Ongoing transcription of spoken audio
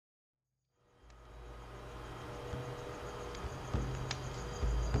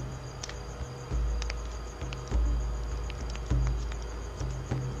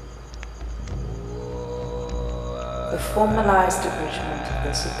formalized abridgment of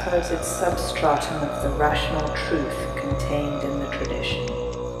the supposed substratum of the rational truth contained in the tradition.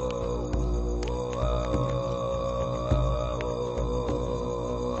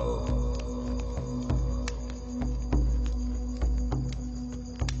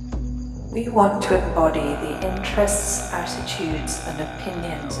 We want to embody the interests, attitudes, and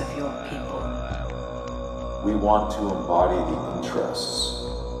opinions of your people. We want to embody the interests,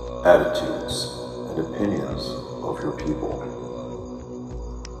 attitudes, and opinions of your people.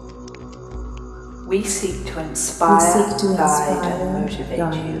 We seek to inspire, guide, and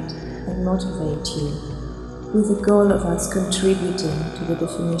motivate you, with the goal of us contributing to the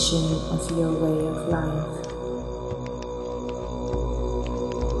definition of your way of life.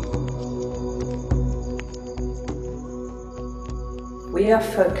 We are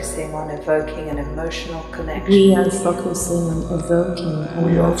focusing on evoking an emotional connection. We are focusing on evoking an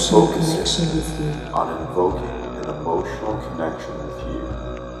emotional connection with you. On invoking an emotional connection with you.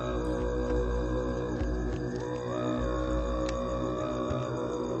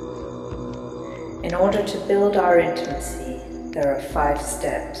 In order to build our intimacy, there are 5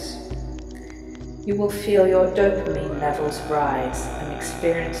 steps. You will feel your dopamine levels rise and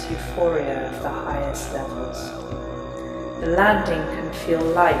experience euphoria of the highest levels. The landing can feel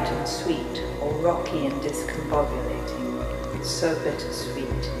light and sweet, or rocky and discombobulating, so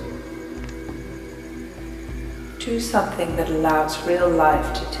bittersweet. Do something that allows real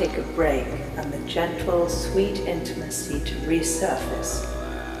life to take a break and the gentle, sweet intimacy to resurface,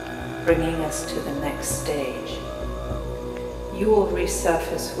 bringing us to the next stage. You will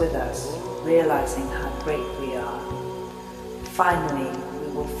resurface with us, realizing how great we are. Finally, we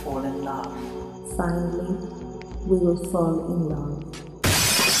will fall in love. Finally, we will fall in love.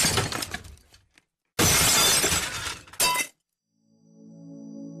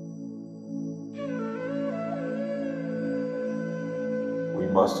 We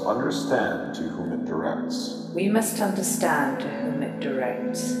must understand to whom it directs. We must understand to whom it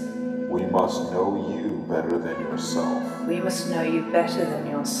directs. We must know you better than yourself. We must know you better than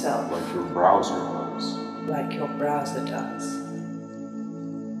yourself. Like your browser does. Like your browser does.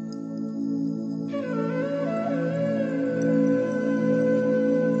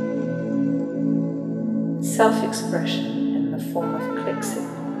 Self-expression in the form of click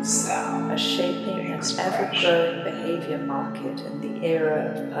signals are shaping an ever-growing behavior market in the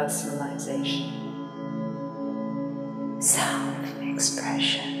era of personalization.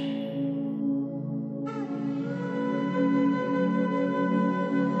 Self-expression.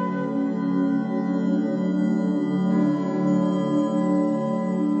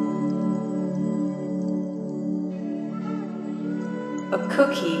 A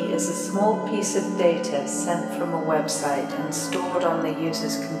cookie is a small piece of data sent from a website and stored on the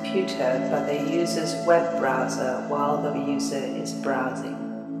user's computer by the user's web browser while the user is browsing.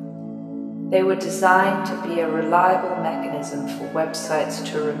 They were designed to be a reliable mechanism for websites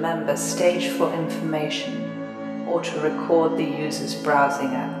to remember stageful information or to record the user's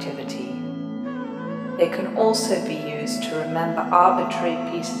browsing activity. They can also be used to remember arbitrary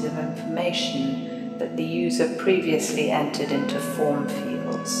pieces of information that the user previously entered into form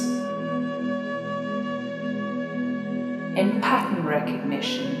fields. In pattern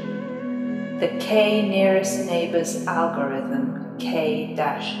recognition, the K nearest neighbors algorithm,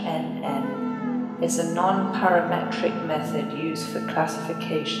 K-NN, is a non-parametric method used for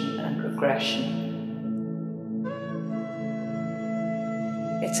classification and regression.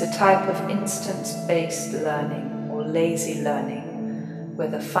 It's a type of instance-based learning or lazy learning, where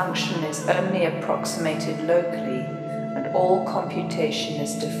the function is only approximated locally and all computation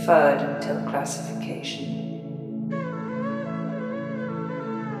is deferred until classification.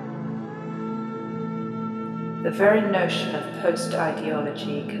 The very notion of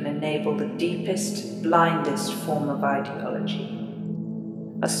post-ideology can enable the deepest, blindest form of ideology,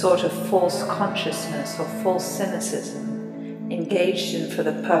 a sort of false consciousness or false cynicism, engaged in for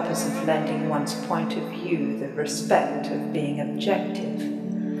the purpose of lending one's point of view the respect of being objective,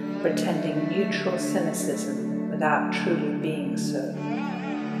 pretending neutral cynicism without truly being so.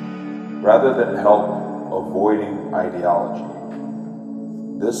 Rather than help avoiding ideology,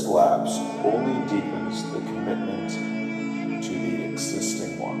 this lapse only deepens the commitment to the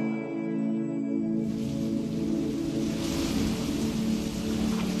existing one.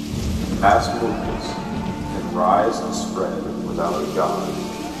 Mass movements can rise and spread without a God,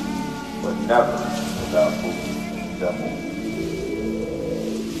 but never without belief in the devil.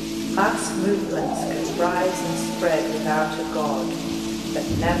 Mass movements can rise and spread without a God, but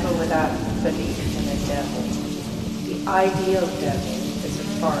never without belief in a devil. The ideal devil is a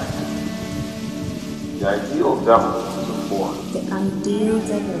foreigner. The ideal devil is a foreign. The ideal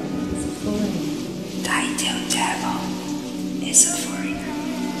devil is a foreigner. The ideal devil is a foreigner.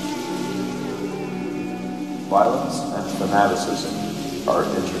 Violence and fanaticism are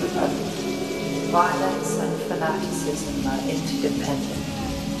interdependent. Violence and fanaticism are interdependent.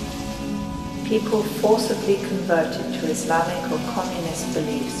 People forcibly converted to Islamic or communist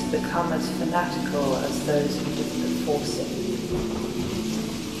beliefs become as fanatical as those who did the forcing.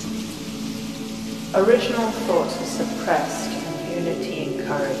 Original thoughts are suppressed and unity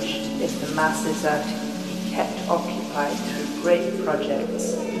encouraged if the masses are to be kept occupied through great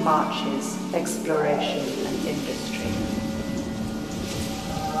projects, marches, exploration and industry.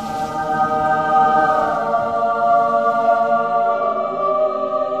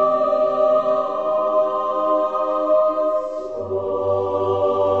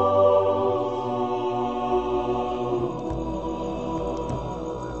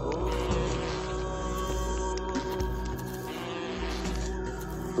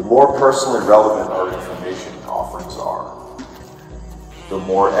 The more personally relevant our information offerings are, the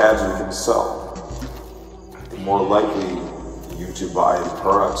more ads we can sell, the more likely you to buy the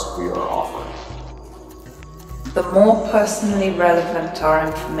products we are offering. The more personally relevant our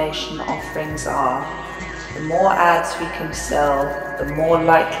information offerings are, the more ads we can sell, the more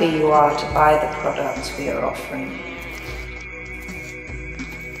likely you are to buy the products we are offering.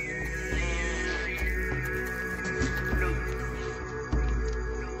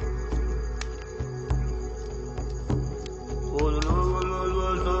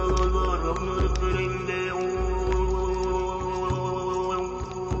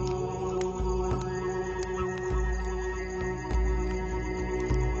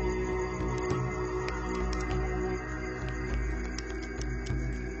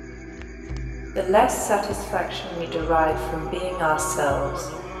 The less satisfaction we derive from being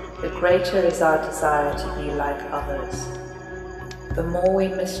ourselves, the greater is our desire to be like others. The more we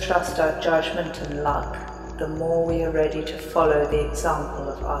mistrust our judgment and luck, the more we are ready to follow the example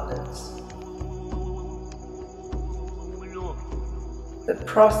of others. The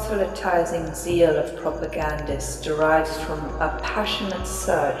proselytizing zeal of propagandists derives from a passionate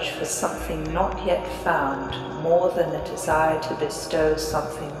search for something not yet found more than a desire to bestow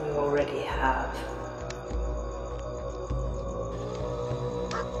something we already have.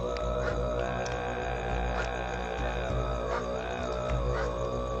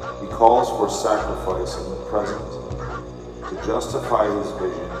 He calls for sacrifice in the present to justify his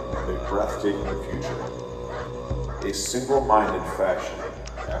vision of a breathtaking future, a single-minded fashion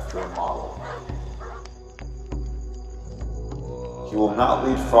after a model. He will not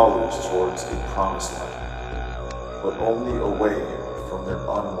lead followers towards a promised land, but only away from their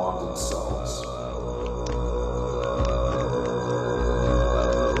unwanted selves.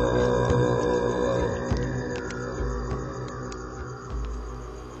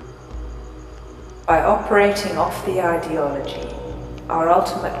 By operating off the ideology, our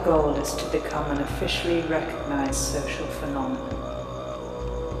ultimate goal is to become an officially recognized social phenomenon.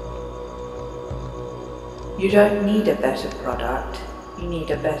 You don't need a better product, you need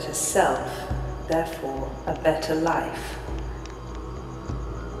a better self, therefore a better life.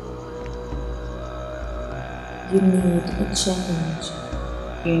 You need a change.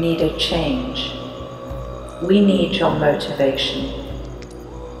 You need a change. We need your motivation.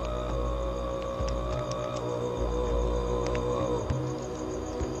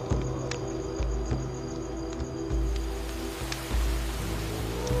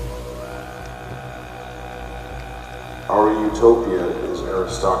 Our utopia is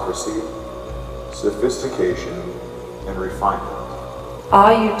aristocracy, sophistication, and refinement.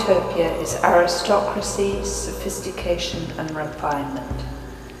 Our utopia is aristocracy, sophistication, and refinement.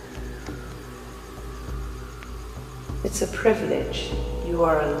 It's a privilege. You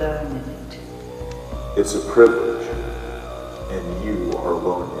are alone in it. It's a privilege, and you are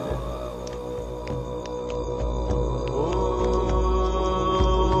alone in it.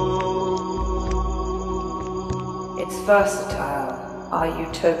 It's versatile. Our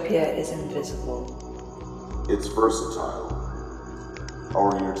utopia is invisible. It's versatile.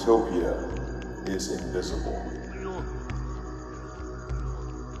 Our utopia is invisible.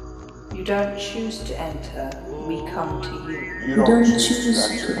 You don't choose to enter, we come to you. You don't choose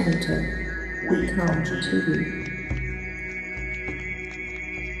to enter, we come to you.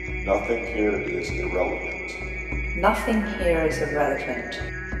 Nothing here is irrelevant. Nothing here is irrelevant.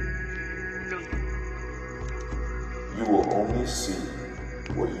 You will only see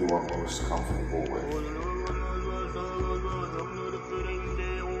what you are most comfortable with.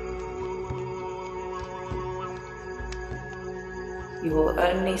 You will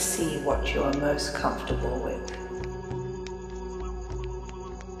only see what you are most comfortable with.